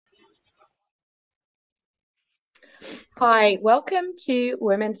Hi, welcome to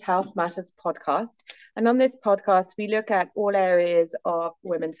Women's Health Matters podcast. And on this podcast, we look at all areas of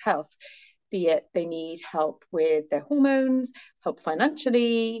women's health, be it they need help with their hormones, help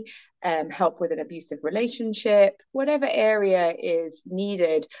financially, help with an abusive relationship, whatever area is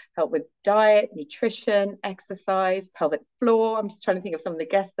needed, help with diet, nutrition, exercise, pelvic floor. I'm just trying to think of some of the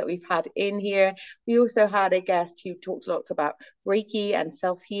guests that we've had in here. We also had a guest who talked lots about Reiki and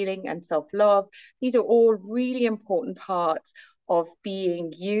self-healing and self-love. These are all really important parts of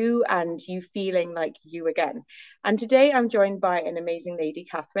being you and you feeling like you again. And today I'm joined by an amazing lady,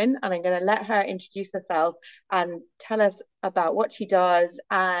 Catherine, and I'm going to let her introduce herself and tell us about what she does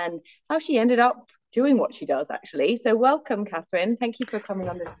and how she ended up doing what she does, actually. So, welcome, Catherine. Thank you for coming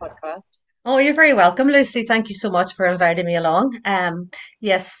on this podcast. Oh, you're very welcome, Lucy. Thank you so much for inviting me along.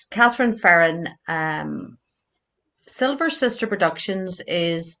 Yes, Catherine Ferrin, Silver Sister Productions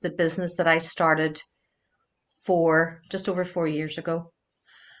is the business that I started just over 4 years ago.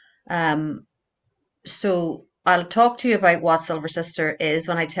 Um, so I'll talk to you about what Silver Sister is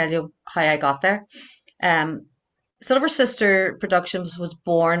when I tell you how I got there. Um, Silver Sister Productions was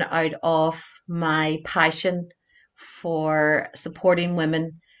born out of my passion for supporting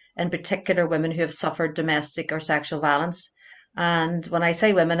women, in particular women who have suffered domestic or sexual violence. And when I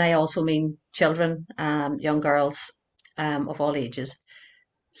say women, I also mean children, young girls of all ages.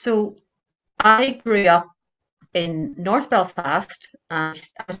 So I grew up in North Belfast, and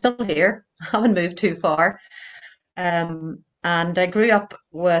I'm still here. I haven't moved too far. And I grew up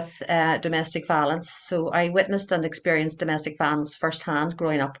with domestic violence, so I witnessed and experienced domestic violence firsthand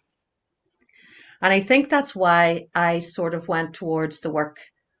growing up. And I think that's why I sort of went towards the work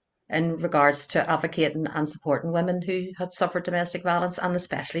in regards to advocating and supporting women who had suffered domestic violence and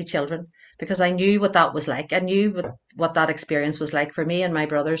especially children, because I knew what that was like. I knew what that experience was like for me and my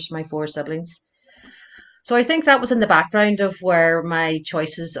brothers, my four siblings. So I think that was in the background of where my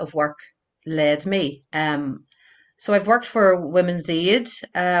choices of work led me. So I've worked for Women's Aid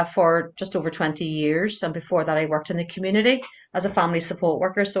for just over 20 years. And before that, I worked in the community as a family support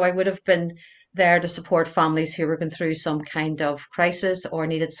worker. So I would have been there to support families who were going through some kind of crisis or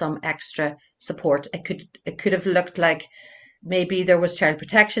needed some extra support. It could have looked like maybe there was child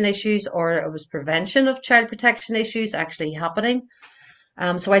protection issues or it was prevention of child protection issues actually happening.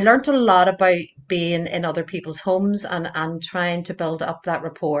 So I learned a lot about being in other people's homes and trying to build up that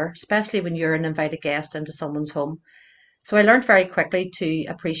rapport, especially when you're an invited guest into someone's home. So I learned very quickly to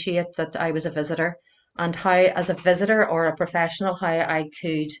appreciate that I was a visitor and how, as a visitor or a professional, how I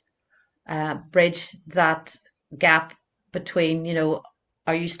could bridge that gap between,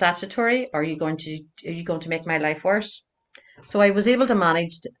 are you statutory? Are you going to make my life worse? So I was able to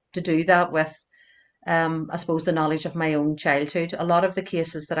manage to do that with, I suppose, the knowledge of my own childhood. A lot of the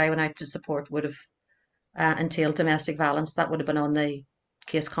cases that I went out to support would have entailed domestic violence. That would have been on the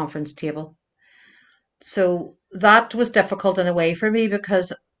case conference table. So that was difficult in a way for me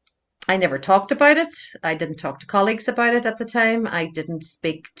because I never talked about it. I didn't talk to colleagues about it at the time. Certainly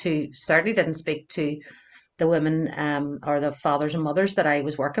didn't speak to the women or the fathers and mothers that I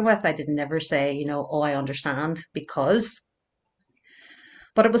was working with. I didn't never say, oh, I understand because,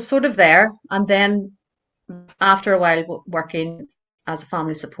 but it was sort of there. And then after a while working as a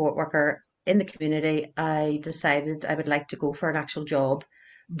family support worker in the community, I decided I would like to go for an actual job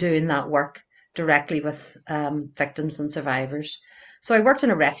doing that work directly with victims and survivors. So I worked in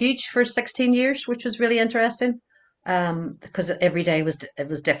a refuge for 16 years, which was really interesting because every day it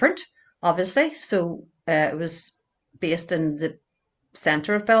was different, obviously. So it was based in the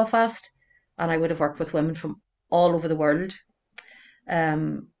centre of Belfast, and I would have worked with women from all over the world.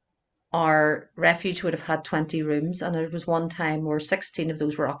 Um, our refuge would have had 20 rooms, and there was one time where 16 of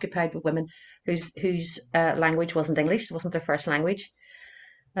those were occupied with women whose language wasn't English, it wasn't their first language.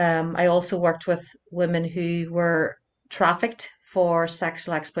 I also worked with women who were trafficked for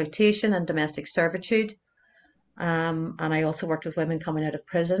sexual exploitation and domestic servitude. And I also worked with women coming out of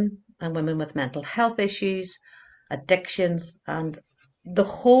prison and women with mental health issues, addictions, and the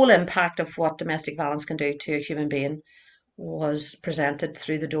whole impact of what domestic violence can do to a human being was presented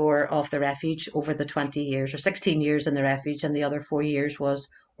through the door of the refuge over the 20 years or 16 years in the refuge, and the other 4 years was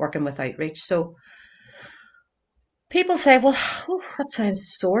working with outreach. So people say, well, oh, that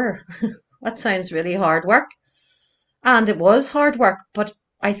sounds sore. That sounds really hard work. And it was hard work, but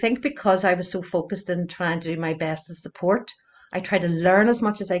I think because I was so focused in trying to do my best to support, I tried to learn as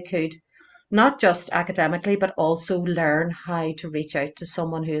much as I could, not just academically, but also learn how to reach out to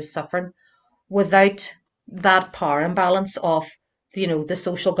someone who is suffering without that power imbalance of, the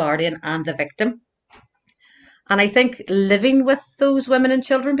social guardian and the victim. And I think living with those women and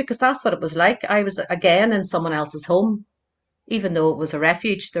children, because that's what it was like. I was again in someone else's home. even though it was a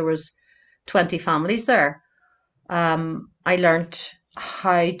refuge, there was 20 families there. I learned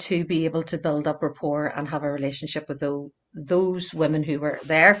how to be able to build up rapport and have a relationship with those women who were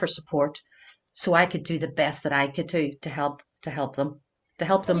there for support, so I could do the best that I could do to help How them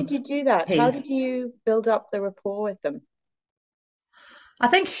did you do that? How heal. did you build up the rapport with them? I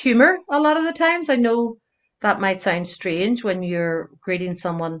think humor a lot of the times. I know that might sound strange when you're greeting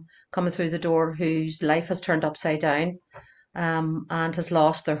someone coming through the door whose life has turned upside down, and has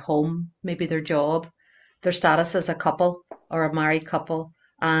lost their home, maybe their job, their status as a couple or a married couple,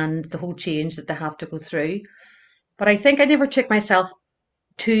 and the whole change that they have to go through. But I think I never took myself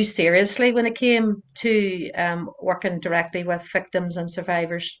too seriously when it came to working directly with victims and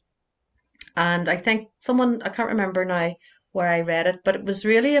survivors. And I think someone, I can't remember now where I read it, but it was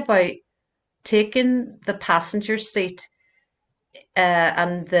really about taking the passenger seat,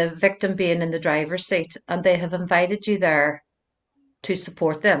 and the victim being in the driver's seat, and they have invited you there to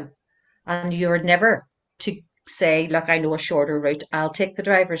support them. And you're never to say, look, I know a shorter route, I'll take the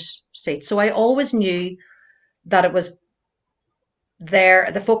driver's seat. So I always knew that it was there,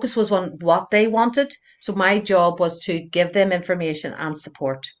 the focus was on what they wanted. So my job was to give them information and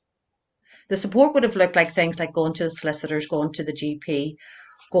support. The support would have looked like things like going to the solicitors, going to the GP,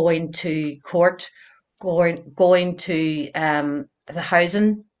 going to court, going to the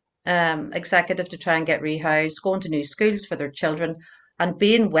housing executive to try and get rehoused, going to new schools for their children, and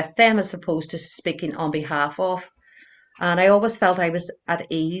being with them as opposed to speaking on behalf of. And I always felt I was at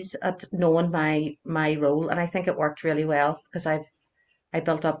ease at knowing my role, and I think it worked really well because I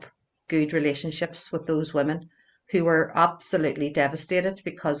built up good relationships with those women who were absolutely devastated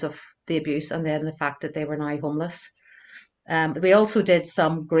because of the abuse and then the fact that they were now homeless. We also did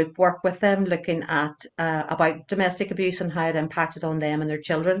some group work with them looking at about domestic abuse and how it impacted on them and their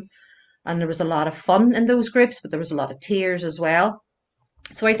children. And there was a lot of fun in those groups, but there was a lot of tears as well.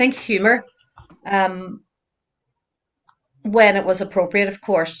 So I think humour, um, when it was appropriate, of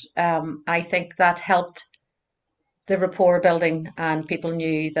course, I think that helped the rapport building, and people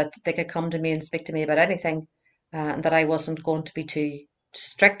knew that they could come to me and speak to me about anything, and that I wasn't going to be too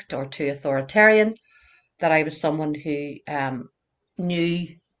strict or too authoritarian, that I was someone who knew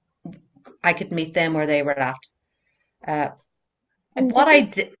I could meet them where they were at. Uh, And what did I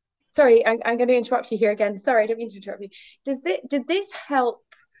this, did, sorry, I'm going to interrupt you here again. Sorry, I don't mean to interrupt you. Did this help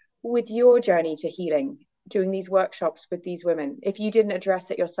with your journey to healing, doing these workshops with these women, if you didn't address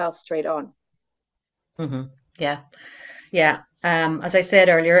it yourself straight on? Mhm. Yeah, yeah. As I said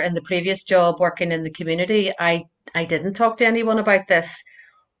earlier, in the previous job working in the community, I didn't talk to anyone about this.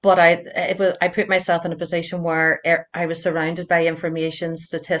 But I put myself in a position where I was surrounded by information,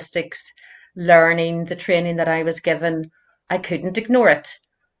 statistics, learning, the training that I was given. I couldn't ignore it.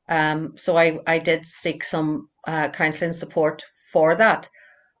 So I did seek some counselling support for that,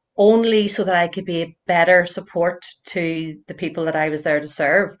 only so that I could be a better support to the people that I was there to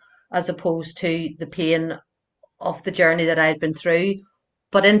serve, as opposed to the pain of the journey that I had been through.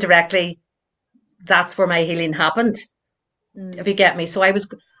 But indirectly, that's where my healing happened, if you Mm. get me. So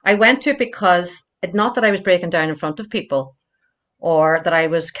I went to it because not that I was breaking down in front of people or that I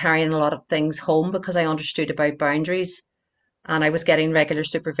was carrying a lot of things home, because I understood about boundaries and I was getting regular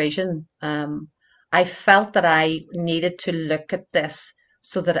supervision. I felt that I needed to look at this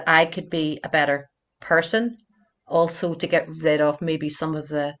so that I could be a better person, also to get rid of maybe some of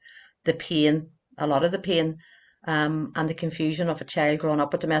the pain, a lot of the pain, and the confusion of a child growing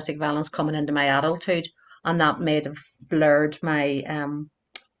up with domestic violence coming into my adulthood, and that may have blurred my,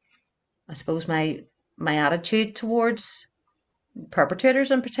 I suppose my attitude towards perpetrators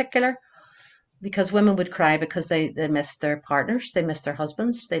in particular, because women would cry because they missed their partners, they missed their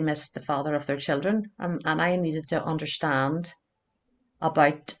husbands, they missed the father of their children. And I needed to understand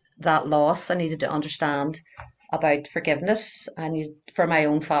about that loss. I needed to understand about forgiveness. I needed for my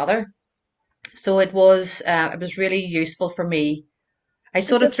own father. So it was really useful for me. I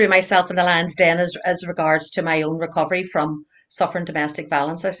sort of So, threw myself in the lion's den as regards to my own recovery from suffering domestic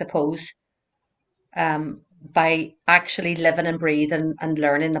violence, I suppose, by actually living and breathing and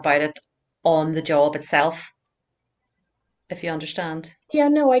learning about it on the job itself, if you understand. yeah,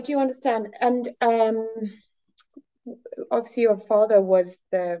 no, I do understand. And obviously, your father was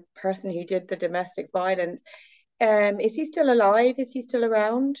the person who did the domestic violence. Is he still alive? Is he still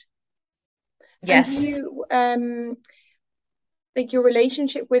around? And Yes. you, like your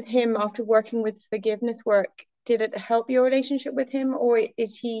relationship with him after working with forgiveness work, did it help your relationship with him, or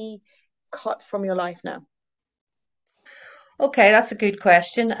is he cut from your life now? Okay, that's a good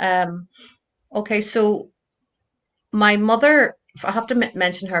question. Okay, so my mother, I have to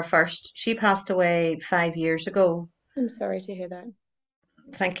mention her first. She passed away 5 years ago. I'm sorry to hear that.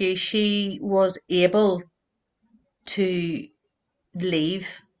 Thank you. She was able to leave.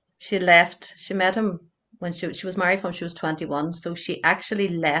 She left. She met him when she was married when she was 21. So she actually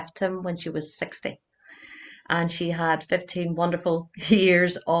left him when she was 60. And she had 15 wonderful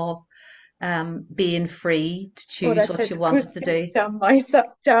years of being free to Oh, choose that what she puts wanted to goosebumps do.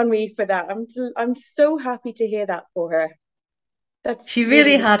 down me for that. I'm so happy to hear that for her. That's She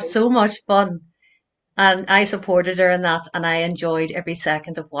really really had lovely. so much fun. And I supported her in that, and I enjoyed every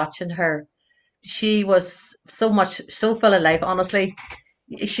second of watching her. She was so full of life. Honestly,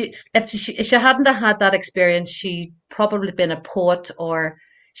 if she hadn't have had that experience, she'd probably been a poet, or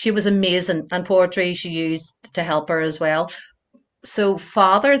she was amazing. And poetry she used to help her as well. So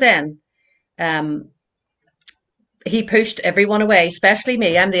father then, um, he pushed everyone away, especially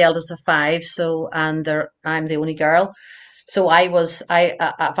me. I'm the eldest of five, so I'm the only girl. So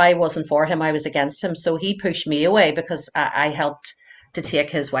if I wasn't for him, I was against him. So he pushed me away because I helped to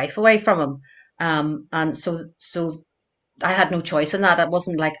take his wife away from him. And so I had no choice in that. It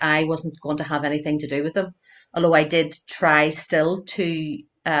wasn't like I wasn't going to have anything to do with him. Although I did try still to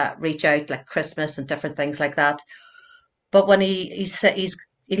reach out like Christmas and different things like that. But when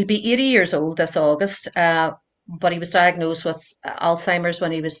he'll be 80 years old this August. But he was diagnosed with Alzheimer's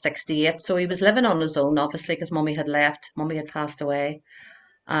when he was 68. So he was living on his own, obviously, because mummy had left. Mummy had passed away.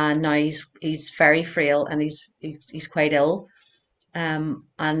 And now he's very frail and he's quite ill.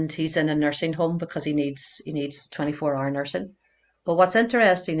 And he's in a nursing home because he needs 24-hour nursing. But what's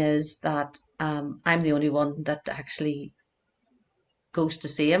interesting is that I'm the only one that actually goes to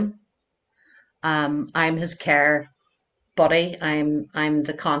see him. I'm his care buddy. I'm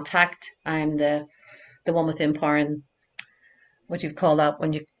the contact. I'm the one with the empowering. What do you call that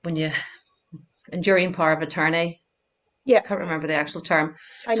when you enduring power of attorney? Yeah, Can't remember the actual term.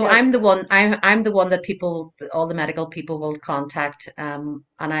 I So know. I'm the one that all the medical people will contact. And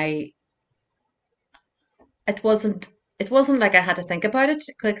it wasn't it wasn't like I had to think about it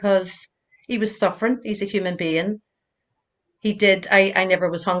because he was suffering. He's a human being. I never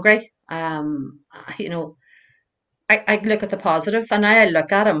was hungry. You know, I look at the positive, and now I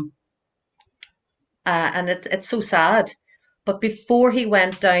look at him, and it's so sad. But before he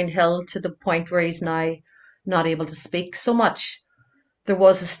went downhill to the point where he's now not able to speak so much, there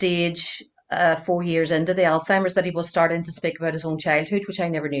was a stage 4 years into the Alzheimer's that he was starting to speak about his own childhood, which I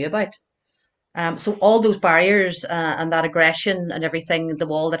never knew about. So all those barriers and that aggression and everything, the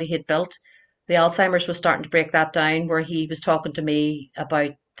wall that he had built, the Alzheimer's was starting to break that down, where he was talking to me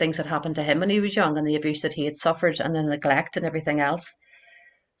about things that happened to him when he was young and the abuse that he had suffered and the neglect and everything else.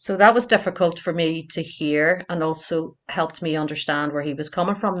 So that was difficult for me to hear and also helped me understand where he was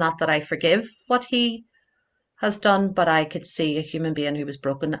coming from. Not that I forgive what he has done, but I could see a human being who was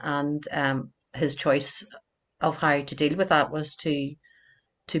broken, and his choice of how to deal with that was to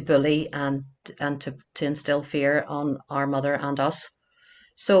bully and to instill fear on our mother and us.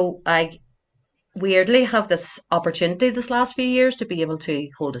 So I weirdly have this opportunity this last few years to be able to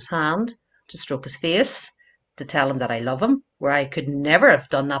hold his hand, to stroke his face, to tell him that I love him, where I could never have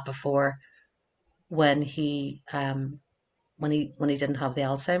done that before when he didn't have the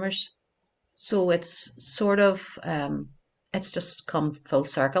Alzheimer's. So it's just come full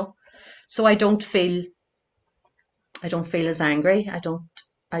circle. So I don't feel as angry. I don't,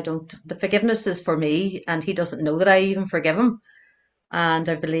 the forgiveness is for me, and he doesn't know that I even forgive him. And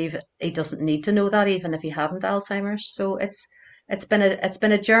I believe he doesn't need to know that even if he hadn't Alzheimer's. So it's been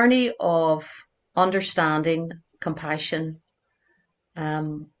a journey of understanding, compassion,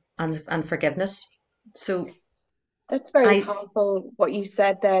 and forgiveness. So That's very I, powerful what you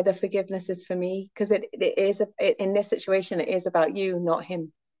said there. The forgiveness is for me because in this situation, it is about you, not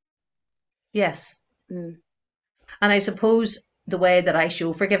him. yes. Mm. And I suppose the way that I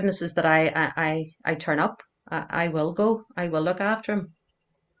show forgiveness is that I turn up. I will go. I will look after him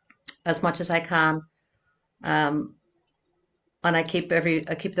as much as I can. Um, and I keep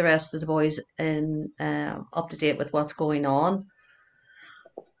the rest of the boys in up to date with what's going on,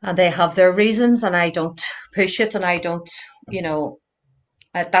 and they have their reasons, and I don't push it, and I don't, you know,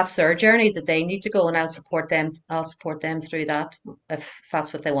 that's their journey that they need to go, and I'll support them. I'll support them through that if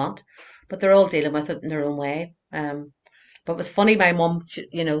that's what they want. But they're all dealing with it in their own way. But it was funny. My mum,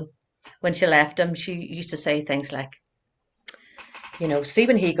 when she left him, she used to say things like, see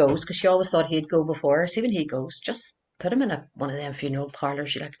when he goes, because she always thought he'd go before her. See when he goes, just put him in one of them funeral parlors.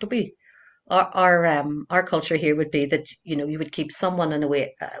 She like, don't be. Our culture here would be that you would keep someone in a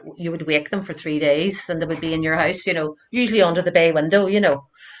way, you would wake them for 3 days, and they would be in your house, usually under the bay window.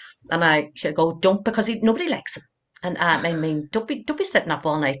 And I should go, don't, because nobody likes him. And I mean, don't be sitting up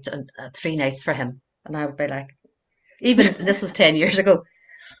all night and 3 nights for him. And I would be like, Even this was 10 years ago.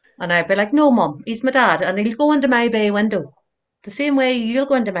 And I'd be like, no, mum, he's my dad, and he'll go into my bay window the same way you'll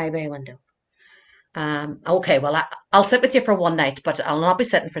go into my bay window. Okay, well, I'll sit with you for one night, but I'll not be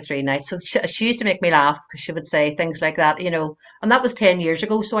sitting for 3 nights. So she used to make me laugh because she would say things like that, and that was 10 years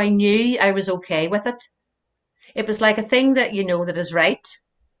ago. So I knew I was okay with it. It was like a thing that you know that is right,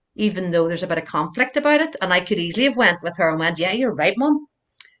 even though there's a bit of conflict about it. And I could easily have went with her and went, yeah, you're right, mum.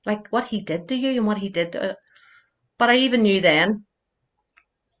 Like what he did to you and what he did but I even knew then,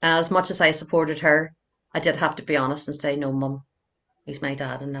 as much as I supported her, I did have to be honest and say, no, mum, he's my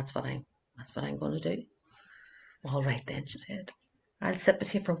dad, and that's what I'm going to do. All right then, she said. I'll sit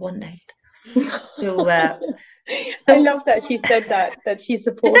with you for one night. So, I so love that she said that she did they?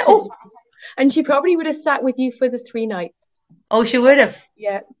 supported you. Oh, And she probably would have sat with you for the 3 nights. oh, she would have.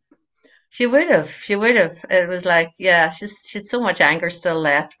 Yeah, She would have. She would have. It was like, yeah, she's so much anger still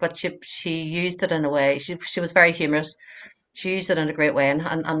left, but she used it in a way. She was very humorous. She used it in a great way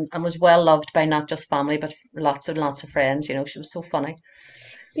and was well loved by not just family, but lots and lots of friends. She was so funny.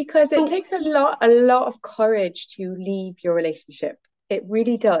 because it So, takes a lot of courage to leave your relationship. It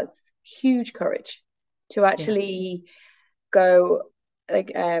really does. Huge courage to yeah. actually go,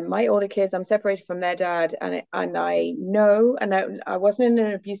 like, my older kids, I'm separated from their dad, and I know, and I wasn't in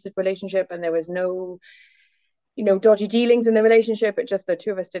an abusive relationship, and there was no, dodgy dealings in the relationship. It just the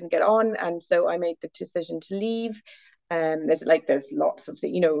two of us didn't get on, and so I made the decision to leave. There's lots of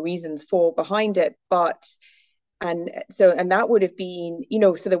reasons for behind it, but and that would have been,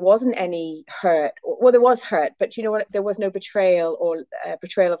 so there wasn't any hurt. Well, there was hurt, but you know what, there was no betrayal or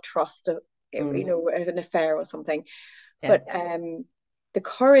betrayal of trust, Mm, of an affair or something. yeah. But the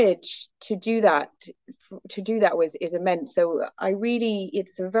courage to do that was is immense. So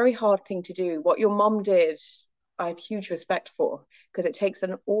it's a very hard thing to do. What your mom did, I have huge respect for, because it takes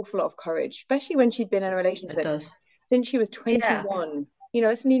an awful lot of courage, especially when she'd been in a It relationship does. since she was Yeah. 21.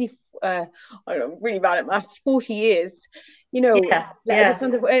 It's nearly, I don't know, really bad at maths, 40 years. Yeah. Yeah. Just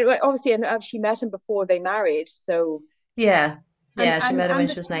under, obviously, and she met him before they married. So, Yeah. and Yeah. She and met her when and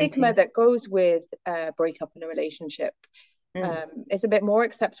the she was stigma 19. that goes with breakup in a relationship Mm, is a bit more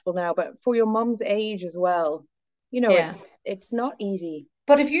acceptable now. But for your mum's age as well, yeah. it's not easy.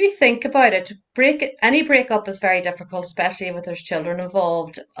 But if you think about it, any breakup is very difficult, especially if there's children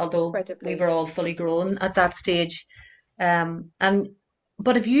involved, although we were Incredibly. all fully grown at that stage. And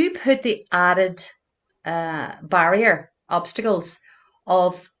but if you put the added barrier, obstacles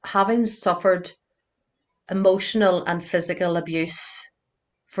of having suffered emotional and physical abuse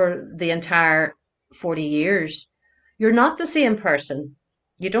for the entire 40 years, you're not the same person.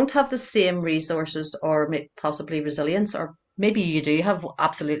 You don't have the same resources or possibly resilience, or maybe you do have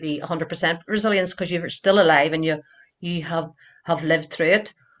absolutely 100% resilience because you're still alive and you have lived through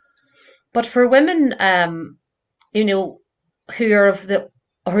it. But for women, you know, who are of the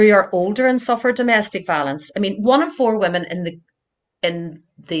who are older and suffer domestic violence, I mean, 1 in 4 women in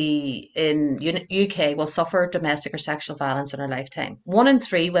UK will suffer domestic or sexual violence in their lifetime. 1 in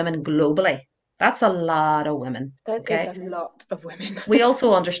 3 women globally. That's a lot of women. That is Okay. a lot of women. We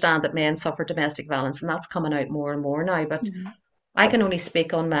also understand that men suffer domestic violence, and that's coming out more and more now. But Mhm. I can only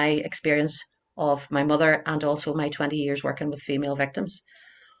speak on my experience of my mother and also my 20 years working with female victims.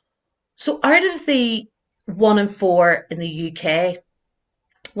 So out of the 1 in 4 in the UK,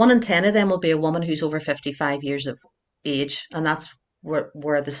 1 in 10 of them will be a woman who's over 55 years of age, and that's where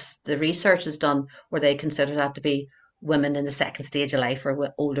the research is done, where they consider that to be women in the second stage of life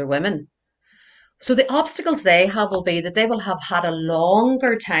or older women. So the obstacles they have will be that they will have had a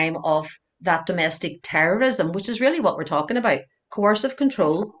longer time of that domestic terrorism, which is really what we're talking about. Coercive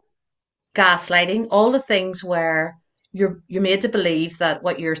control, gaslighting, all the things where you're made to believe that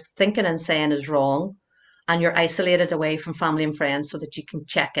what you're thinking and saying is wrong, and you're isolated away from family and friends so that you can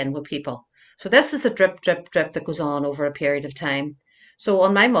check in with people. So this is a drip, drip, drip that goes on over a period of time. So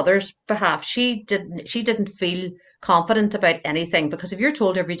on my mother's behalf, she didn't feel confident about anything, because if you're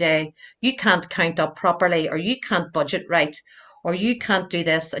told every day you can't count up properly, or you can't budget right, or you can't do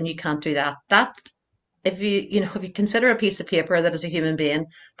this and you can't do that, that if you consider a piece of paper that is a human being,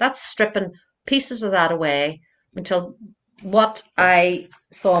 that's stripping pieces of that away until what I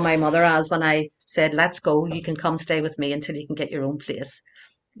saw my mother as when I said, let's go, you can come stay with me until you can get your own place,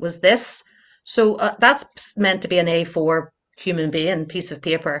 was this. So that's meant to be an A4 human being piece of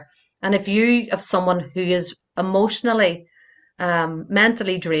paper. And if you have someone who is emotionally,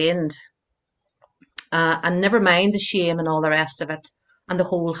 mentally drained, and never mind the shame and all the rest of it, and the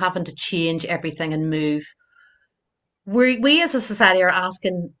whole having to change everything and move, we as a society are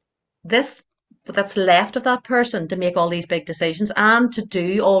asking this that's left of that person to make all these big decisions and to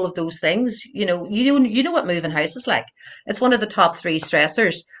do all of those things. You know what moving house is like. It's one of the top three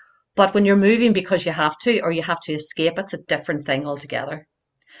stressors. But when you're moving because you have to or you have to escape, it's a different thing altogether.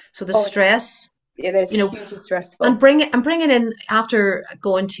 So the Oh, stress, it is you know, hugely and stressful. bringing in after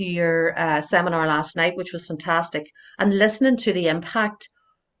going to your seminar last night, which was fantastic, and listening to the impact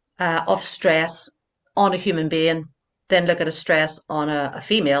of stress on a human being, then look at a stress on a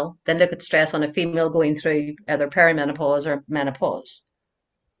female, then look at stress on a female going through either perimenopause or menopause.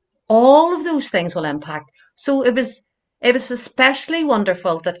 All of those things will impact. So it was especially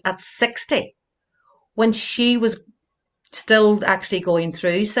wonderful that at 60, when she was still actually going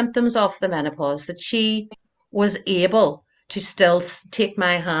through symptoms of the menopause, that she was able to still take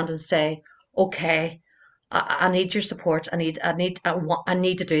my hand and say, okay, I need your support. I need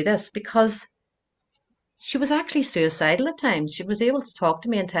to do this, because she was actually suicidal at times. She was able to talk to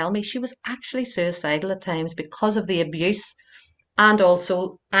me and tell me she was actually suicidal at times because of the abuse. And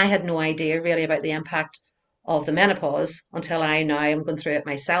also, I had no idea really about the impact of the menopause until I now am going through it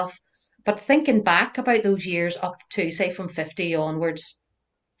myself. But thinking back about those years up to, say, from 50 onwards,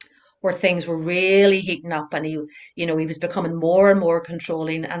 where things were really heating up, and he was becoming more and more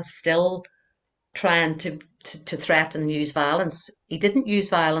controlling and still trying to threaten and use violence. He didn't use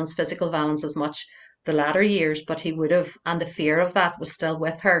violence, physical violence, as much the latter years, but he would have, and the fear of that was still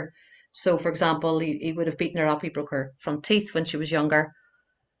with her. So, for example, he would have beaten her up. He broke her front teeth when she was younger.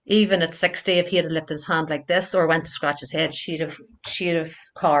 Even at 60, if he had lifted his hand like this or went to scratch his head, she'd have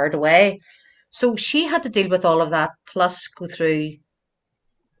carred away. So she had to deal with all of that, plus go through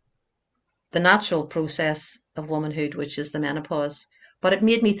the natural process of womanhood, which is the menopause. But it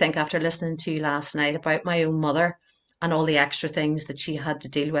made me think, after listening to you last night, about my own mother and all the extra things that she had to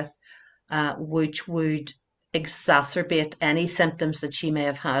deal with, which would exacerbate any symptoms that she may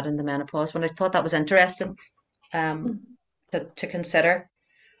have had in the menopause. When I thought that was interesting um, to consider.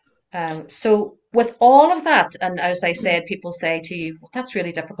 So, with all of that, and as I said, people say to you, well, that's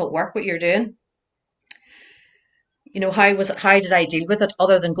really difficult work what you're doing. How did I deal with it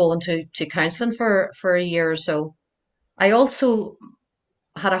other than going to counseling for a year or so? I also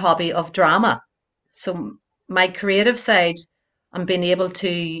had a hobby of drama. So my creative side and being able to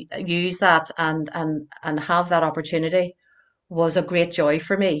use that and have that opportunity was a great joy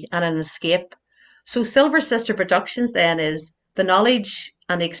for me and an escape. So Silver Sister Productions then is the knowledge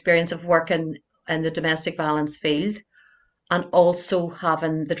and the experience of working in the domestic violence field, and also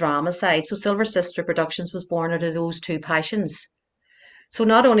having the drama side. So Silver Sister Productions was born out of those two passions. So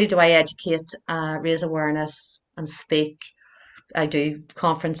not only do I educate, raise awareness and speak, I do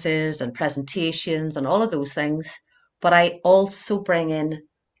conferences and presentations and all of those things, but I also bring in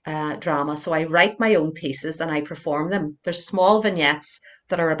drama. So I write my own pieces and I perform them. There's small vignettes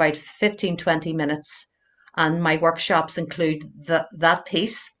that are about 15, 20 minutes. And my workshops include that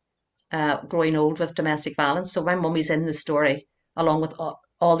piece, growing old with domestic violence. So my mummy's in the story along with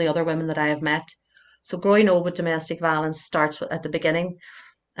all the other women that I have met. So growing old with domestic violence starts at the beginning,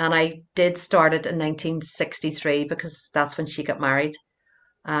 and I did start it in 1963 because that's when she got married.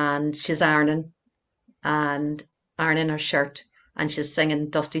 And she's and ironing her shirt, and she's singing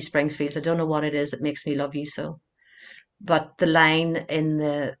Dusty Springfield. I don't know what it is that makes me love you so. But the line in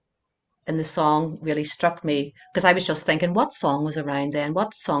the song really struck me, because I was just thinking, what song was around then?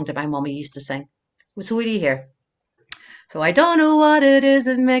 What song did my mummy used to sing? So what do you hear? So I don't know what it is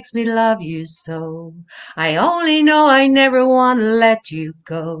that makes me love you so. I only know I never want to let you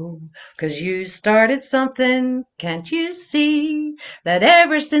go. 'Cause you started something, can't you see? That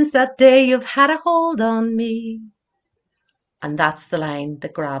ever since that day you've had a hold on me. And that's the line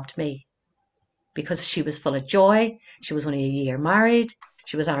that grabbed me, because she was full of joy. She was only a year married.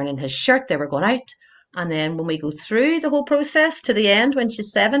 She was ironing his shirt. They were going out. And then when we go through the whole process to the end, when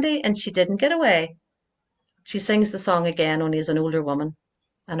she's 70 and she didn't get away, she sings the song again, only as an older woman,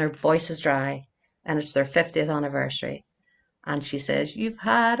 and her voice is dry, and it's their 50th anniversary. And she says, "You've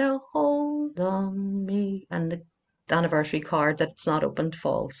had a hold on me." And the anniversary card that it's not opened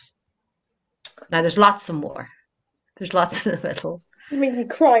falls. Now, there's lots of more. There's lots in the middle. You make me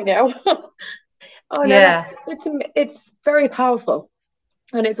cry now. Oh no, Yeah. it's very powerful,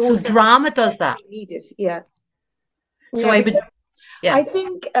 and it's So also drama does that. needed. Yeah, So yeah, I because would, I yeah.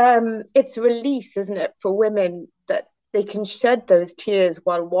 think it's a release, isn't it, for women that they can shed those tears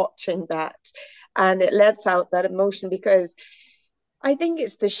while watching that, and it lets out that emotion because I think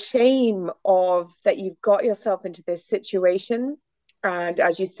it's the shame of that you've got yourself into this situation. And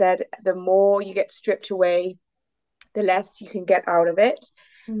as you said, the more you get stripped away, the less you can get out of it.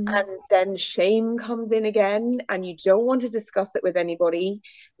 Mm. And then shame comes in again, and you don't want to discuss it with anybody.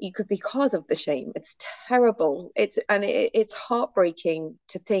 You could, because of the shame. It's terrible. It's heartbreaking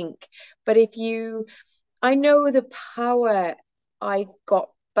to think. But if you I know the power I got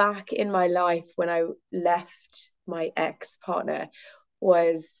back in my life when I left my ex-partner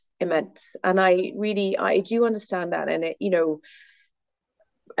was immense. And I do understand that. And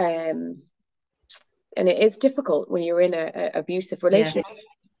um, and it is difficult when you're in a abusive Yeah, relationship.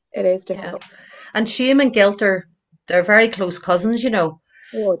 It is yeah. difficult. And shame and guilt are they're very close cousins, you know.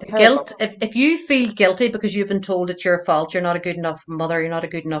 Oh, The terrible. guilt, if you feel guilty because you've been told it's your fault, you're not a good enough mother, you're not a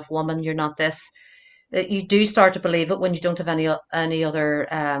good enough woman, you're not this, you do start to believe it when you don't have any other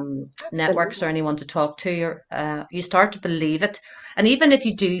networks or Absolutely. anyone to talk to. You start to believe it, and even if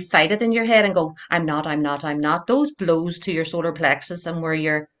you do fight it in your head and go, "I'm not, I'm not, I'm not," those blows to your solar plexus and where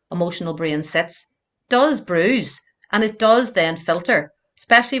your emotional brain sits does bruise, and it does then filter.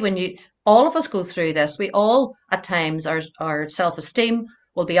 Especially when you, all of us go through this. We all at times our self esteem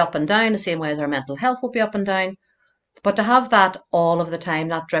will be up and down the same way as our mental health will be up and down. But to have that all of the time,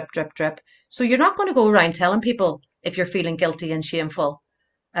 that drip, drip, drip. So you're not going to go around telling people if you're feeling guilty and shameful.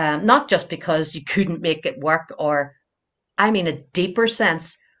 Not just because you couldn't make it work, or I mean a deeper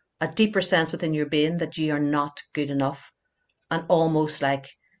sense within your being that you are not good enough, and almost like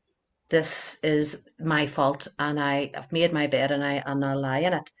this is my fault, and I've made my bed and I'll lie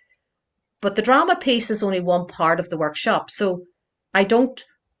in it. But the drama piece is only one part of the workshop. So I don't,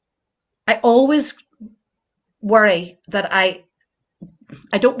 I always worry that I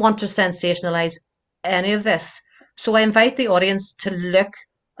don't want to sensationalize any of this. So I invite the audience to look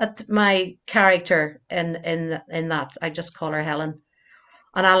at my character in that. I just call her Helen.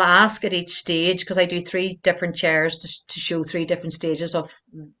 And I'll ask at each stage, because I do three different chairs to show three different stages of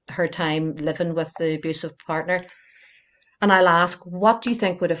her time living with the abusive partner. And I'll ask, what do you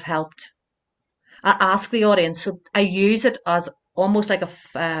think would have helped? I ask the audience. So I use it as almost like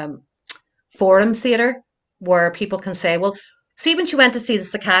a forum theatre where people can say, well, see, when she went to see the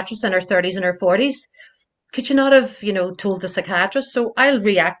psychiatrist in her 30s and her 40s, could you not have, told the psychiatrist? So I'll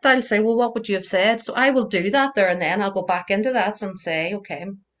react. I'll say, well, what would you have said? So I will do that there and then. I'll go back into that and say, okay,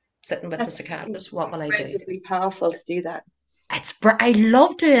 I'm sitting with the That's psychiatrist. What will I do? incredibly powerful to do that. I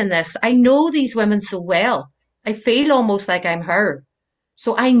love doing this. I know these women so well. I feel almost like I'm her.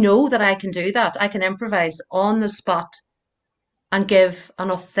 So I know that I can do that. I can improvise on the spot and give an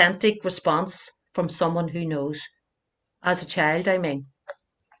authentic response from someone who knows. As a child, I mean,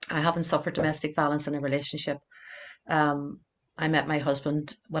 I haven't suffered domestic violence in a relationship. Um, I met my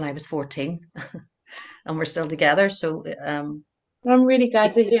husband when I was 14 and we're still together. So, I'm really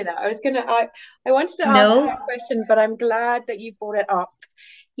glad to hear that. I wanted to ask you no, that question, but I'm glad that you brought it up,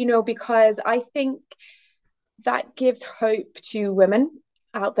 because I think that gives hope to women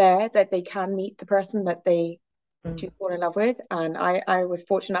out there that they can meet the person that they do mm, fall in love with. And I was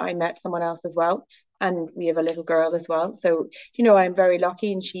fortunate I met someone else as well. And we have a little girl as well. So, I'm very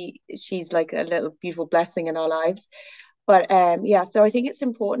lucky, and she's like a little beautiful blessing in our lives. But yeah, so I think it's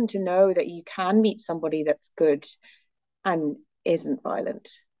important to know that you can meet somebody that's good and isn't violent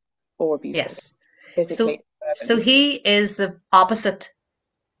or abusive yes. So, physically, so verbally. he is the opposite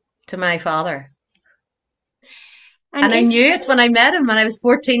to my father. And And I if knew it when I met him when I was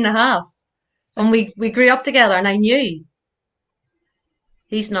 14 and a half. And we grew up together and I knew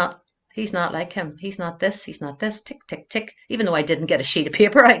he's not, he's not like him. He's not this, tick, tick, tick. Even though I didn't get a sheet of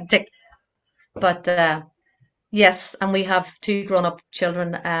paper, I tick. But, yes, and we have two grown-up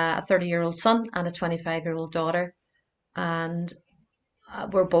children, a 30-year-old son and a 25-year-old daughter. And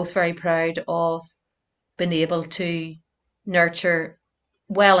we're both very proud of being able to nurture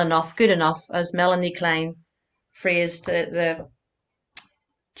well enough, good enough, as Melanie Klein phrased the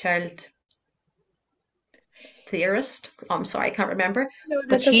child theorist. Oh, I'm sorry, I can't remember, but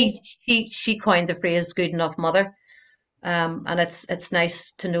that's okay. she coined the phrase "good enough mother," and it's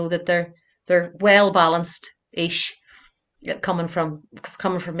nice to know that they're well balanced ish. Coming from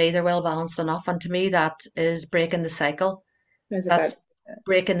me, they're well balanced enough, and to me, that is breaking the cycle. I was about That's to say that.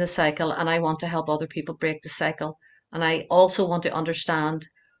 breaking the cycle, and I want to help other people break the cycle. And I also want to understand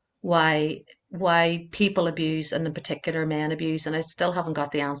why people abuse, and in particular men abuse, and I still haven't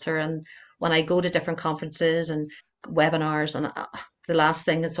got the answer. And when I go to different conferences and webinars, and the last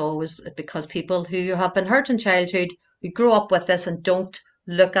thing is always because people who have been hurt in childhood, who grow up with this and don't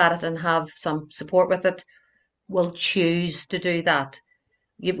look at it and have some support with it, will choose to do that.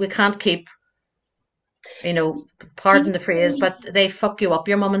 We can't keep, Do pardon you the phrase, think but they fuck you up.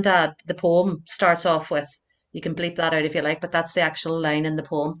 Your mum and dad, the poem starts off with, you can bleep that out if you like, but that's the actual line in the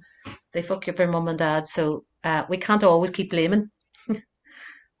poem. They fuck you up your mum and dad. So we can't always keep blaming.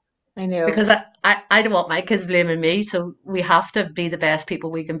 I know. because I don't want my kids blaming me. So we have to be the best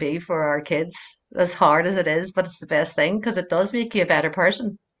people we can be for our kids, as hard as it is, but it's the best thing because it does make you a better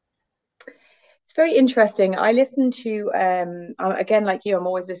person. It's very interesting. I listen to, again, like you, I'm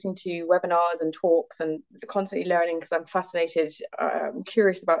always listening to webinars and talks and constantly learning because I'm fascinated,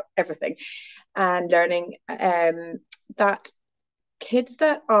 curious about everything and learning that kids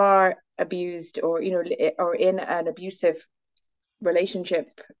that are abused or, or in an abusive relationship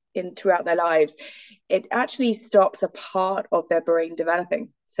in throughout their lives, it actually stops a part of their brain developing.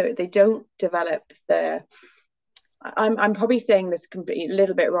 So they don't develop the I'm probably saying this a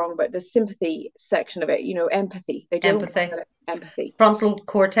little bit wrong, but the sympathy section of it, empathy. They don't Empathy, develop empathy. frontal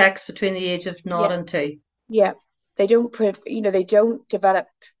cortex between the age of naught Yeah, and two. yeah. They don't they don't develop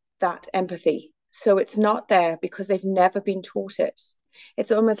that empathy. So it's not there because they've never been taught it.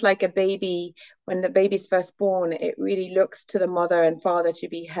 It's almost like a baby, when the baby's first born, it really looks to the mother and father to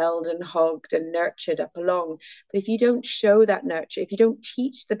be held and hugged and nurtured up along. But if you don't show that nurture, if you don't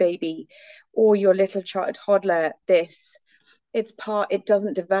teach the baby or your little child toddler this, it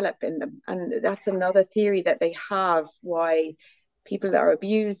doesn't develop in them. And that's another theory that they have, why people that are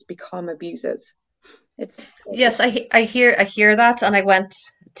abused become abusers. It's Yes, I hear that, and I went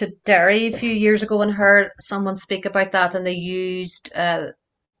to Derry a few years ago and heard someone speak about that, and they used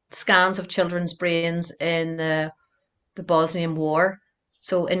scans of children's brains in the Bosnian War.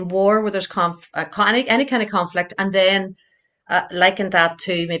 So in war where there's any kind of conflict, and then likened that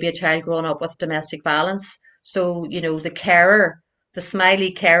to maybe a child growing up with domestic violence. So the carer, the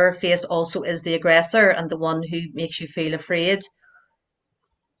smiley carer face also is the aggressor and the one who makes you feel afraid.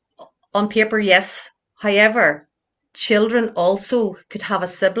 On paper, yes. However, children also could have a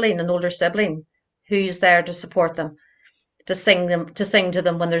sibling, an older sibling, who's there to support them, to sing to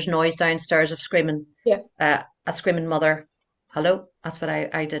them when there's noise downstairs of screaming, yeah. a screaming mother. Hello, that's what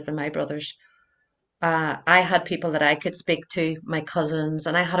I did with my brothers. I had people that I could speak to, my cousins,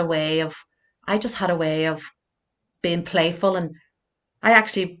 and I just had a way of being playful, and I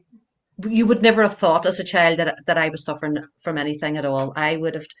actually you would never have thought as a child that I was suffering from anything at all. I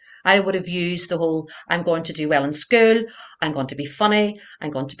would have used the whole I'm going to do well in school, I'm going to be funny,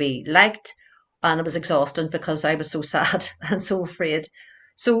 I'm going to be liked, and it was exhausting because I was so sad and so afraid.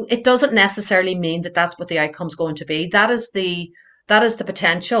 So it doesn't necessarily mean that that's what the outcome's going to be. That is the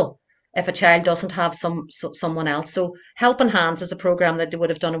potential if a child doesn't have someone else. So Helping Hands is a program that they would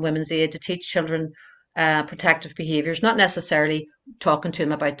have done in Women's Aid to teach children protective behaviours, not necessarily talking to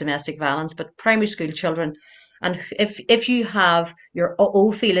them about domestic violence, but primary school children. And if you have your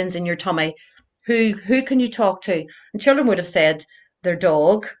feelings in your tummy, who can you talk to? And children would have said their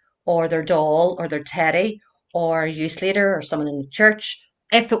dog or their doll or their teddy or a youth leader or someone in the church.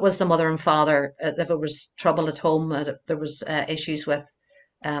 If it was the mother and father, if it was trouble at home, there was issues with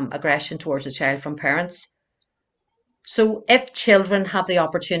aggression towards a child from parents. So if children have the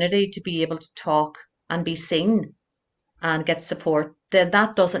opportunity to be able to talk and be seen and get support, then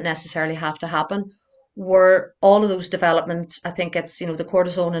that doesn't necessarily have to happen. Where all of those development, I think it's, the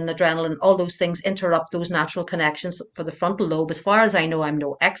cortisone and adrenaline, all those things interrupt those natural connections for the frontal lobe. As far as I know, I'm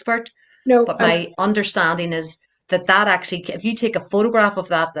no expert, No, but my understanding is that actually, if you take a photograph of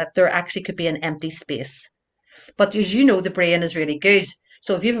that there actually could be an empty space. But as you know, the brain is really good.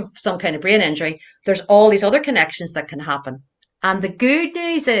 So if you have some kind of brain injury, there's all these other connections that can happen. And the good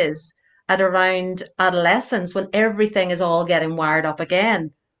news is at around adolescence, when everything is all getting wired up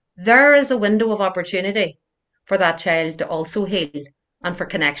again, there is a window of opportunity for that child to also heal and for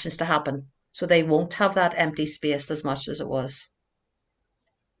connections to happen. So they won't have that empty space as much as it was.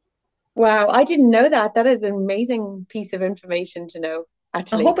 wow, I didn't know that. That is an amazing piece of information to know, I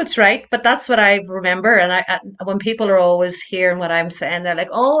actually. hope it's right, but that's what I remember. And when people are always hearing what I'm saying, they're like,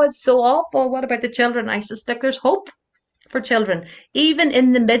 "Oh, it's so awful. What about the children?" I suspect there's hope for children, even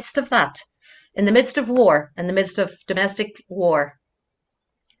in the midst of that, in the midst of war, in the midst of domestic war.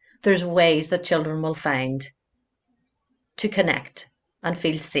 There's ways that children will find to connect and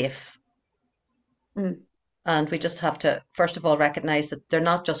feel safe. Mm. And we just have to, first of all, recognize that they're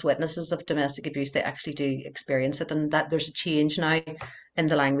not just witnesses of domestic abuse, they actually do experience it, and that there's a change now in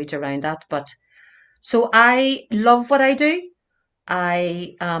the language around that. But so I love what I do.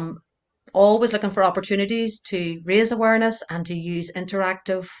 I am always looking for opportunities to raise awareness and to use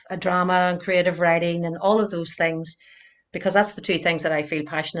interactive drama and creative writing and all of those things because that's the two things that I feel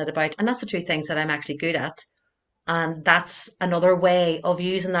passionate about, and that's the two things that I'm actually good at. And that's another way of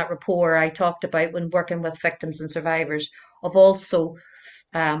using that rapport I talked about when working with victims and survivors, of also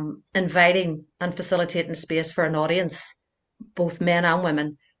inviting and facilitating space for an audience, both men and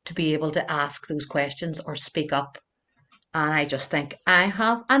women, to be able to ask those questions or speak up. And I just think I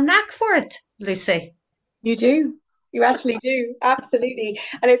have a knack for it, Lucy. You do. You actually do. Absolutely.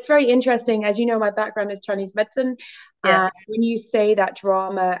 And it's very interesting. As you know, my background is Chinese medicine. Yeah. And when you say that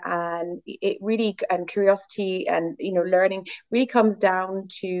drama and it really, and curiosity and, learning really comes down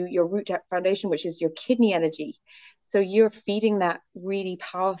to your root foundation, which is your kidney energy. So you're feeding that really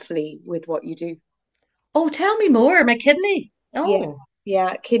powerfully with what you do. Oh, tell me more. My kidney. Yeah, Oh,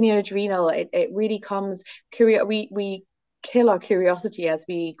 yeah, kidney and adrenal. It really comes we kill our curiosity as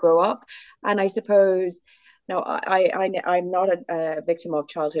we grow up, and I suppose no, I'm not a victim of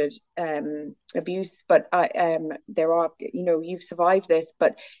childhood abuse, but there are, you've survived this,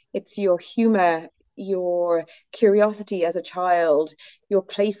 but it's your humor, your curiosity as a child, your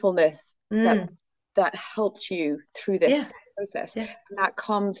playfulness that mm, that helped you through yeah, this process. yeah, And that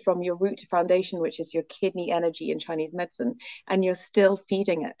comes from your root foundation, which is your kidney energy in Chinese medicine, and you're still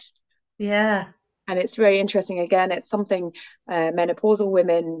feeding it. yeah, And it's very interesting. Again, it's something menopausal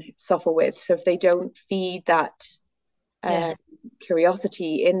women suffer with. So if they don't feed that yeah, uh,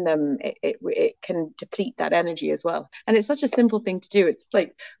 curiosity in them, it can deplete that energy as well. And it's such a simple thing to do. It's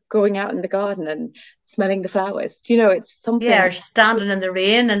like going out in the garden and smelling the flowers. Do you know, it's yeah. something Or standing in the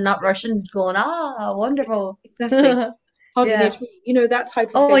rain and not rushing, going, ah, wonderful. exactly hugging a Yeah. tree, that type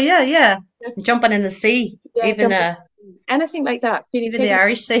of Oh, thing. yeah, yeah. That's, Jumping in the sea, yeah, even jumping, anything like that, feeling even the taking,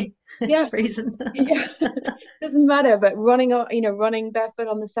 Irish Sea. It's yeah, freezing. yeah, doesn't matter. But running barefoot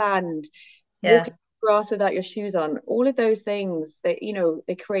on the sand, Yeah, walking grass without your shoes on, all of those things that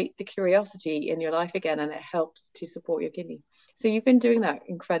they create the curiosity in your life again, and it helps to support your kidney. So you've been doing that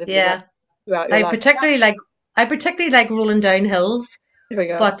incredibly well yeah. throughout your I life. particularly like I particularly like rolling down hills, There we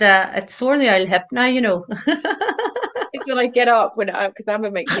go. but it's sore in the old hip now. It's when I get up because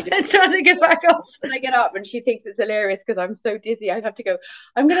Amber makes me do It's trying to get back up. when I get up and she thinks it's hilarious because I'm so dizzy. I have to go,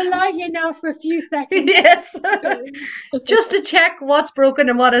 I'm going to lie here now for a few seconds. Yes. Make Just to check what's broken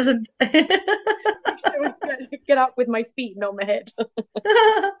and what isn't. sure I get up with my feet, not my head.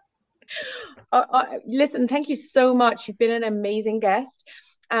 Listen, thank you so much. You've been an amazing guest.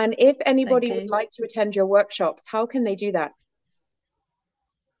 And if Thank anybody would you. like to attend your workshops, how can they do that?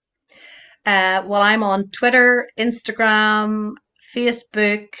 Well, I'm on Twitter, Instagram,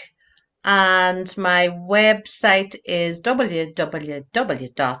 Facebook, and my website is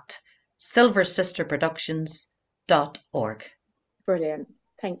www.silversisterproductions.org. Brilliant.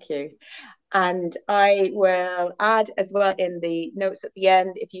 Thank you. And I will add as well in the notes at the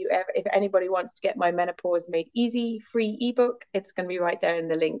end, if anybody wants to get my Menopause Made Easy free ebook, it's going to be right there in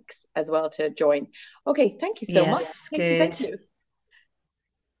the links as well to join. Okay, thank you so much. Yes, Thank you, thank good. you.